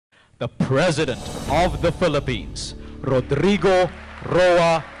the President of the Philippines, Rodrigo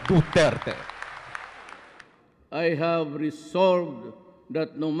Roa Duterte. I have resolved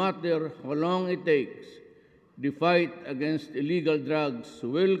that no matter how long it takes, the fight against illegal drugs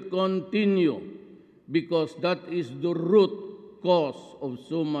will continue because that is the root cause of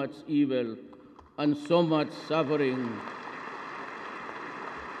so much evil and so much suffering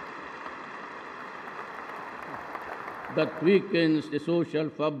that weakens the social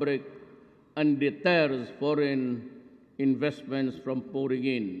fabric and deters foreign investments from pouring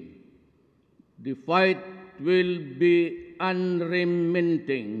in. The fight will be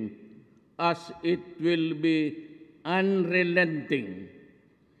unrelenting as it will be unrelenting.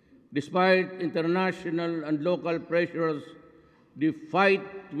 Despite international and local pressures, the fight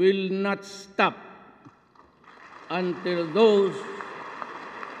will not stop until those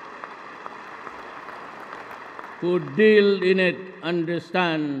who deal in it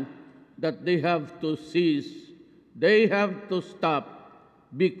understand that they have to cease, they have to stop,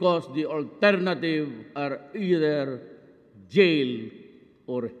 because the alternative are either jail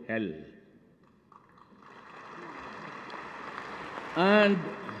or hell. And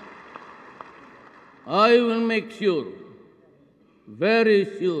I will make sure, very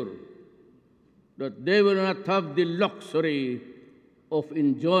sure, that they will not have the luxury of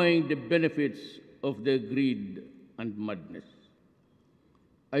enjoying the benefits of their greed and madness.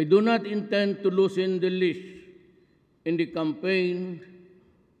 I do not intend to loosen the leash in the campaign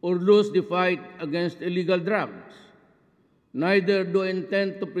or lose the fight against illegal drugs. Neither do I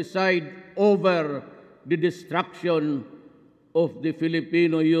intend to preside over the destruction of the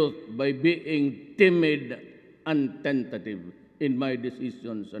Filipino youth by being timid and tentative in my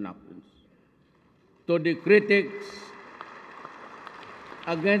decisions and actions. To the critics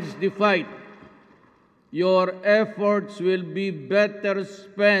against the fight, your efforts will be better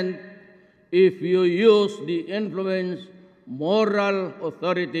spent if you use the influence, moral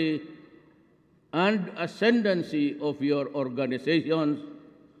authority, and ascendancy of your organizations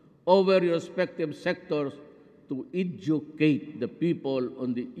over your respective sectors to educate the people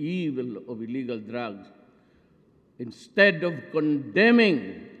on the evil of illegal drugs, instead of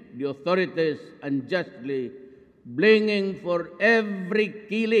condemning the authorities unjustly, blaming for every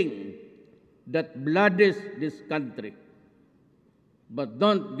killing that bloodies this country. But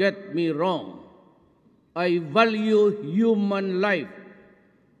don't get me wrong, I value human life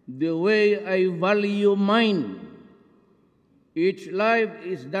the way I value mine. Each life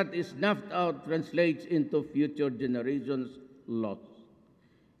that is snuffed out translates into future generations' loss.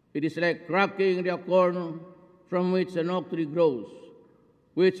 It is like cracking the acorn from which an oak tree grows,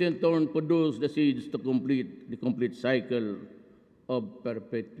 which in turn produces the seeds to complete the complete cycle of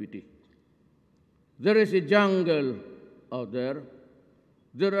perpetuity. There is a jungle out there.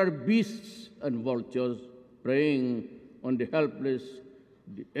 There are beasts and vultures preying on the helpless,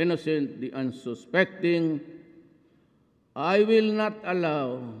 the innocent, the unsuspecting. I will not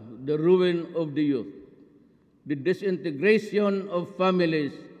allow the ruin of the youth, the disintegration of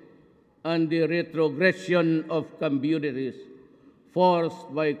families, and the retrogression of communities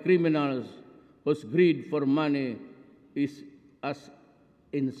forced by criminals whose greed for money is as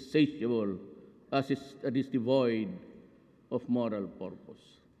insatiable as it is devoid of moral purpose.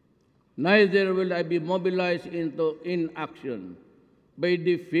 Neither will I be mobilized into inaction by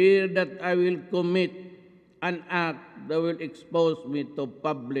the fear that I will commit an act that will expose me to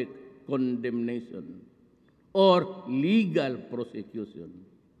public condemnation or legal prosecution.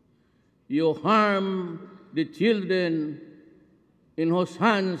 You harm the children in whose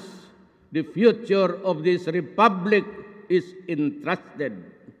hands the future of this republic is entrusted,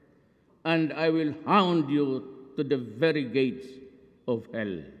 and I will hound you to the very gates of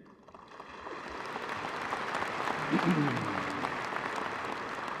hell.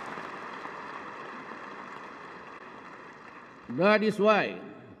 That is why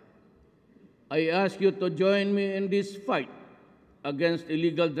I ask you to join me in this fight against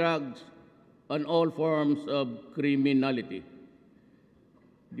illegal drugs and all forms of criminality.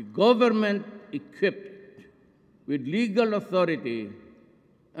 The government equipped with legal authority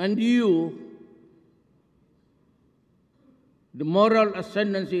and you, the moral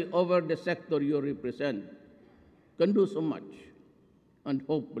ascendancy over the sector you represent, can do so much and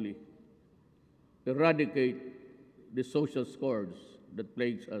hopefully eradicate the social scourge that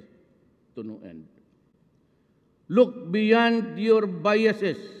plagues us to no end. Look beyond your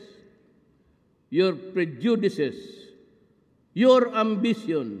biases, your prejudices, your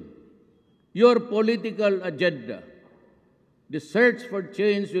ambition, your political agenda. The search for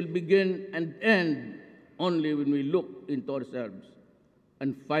change will begin and end only when we look into ourselves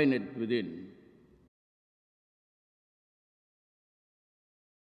and find it within.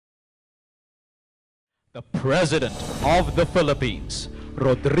 The President of the Philippines,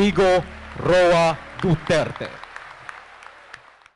 Rodrigo Roa Duterte.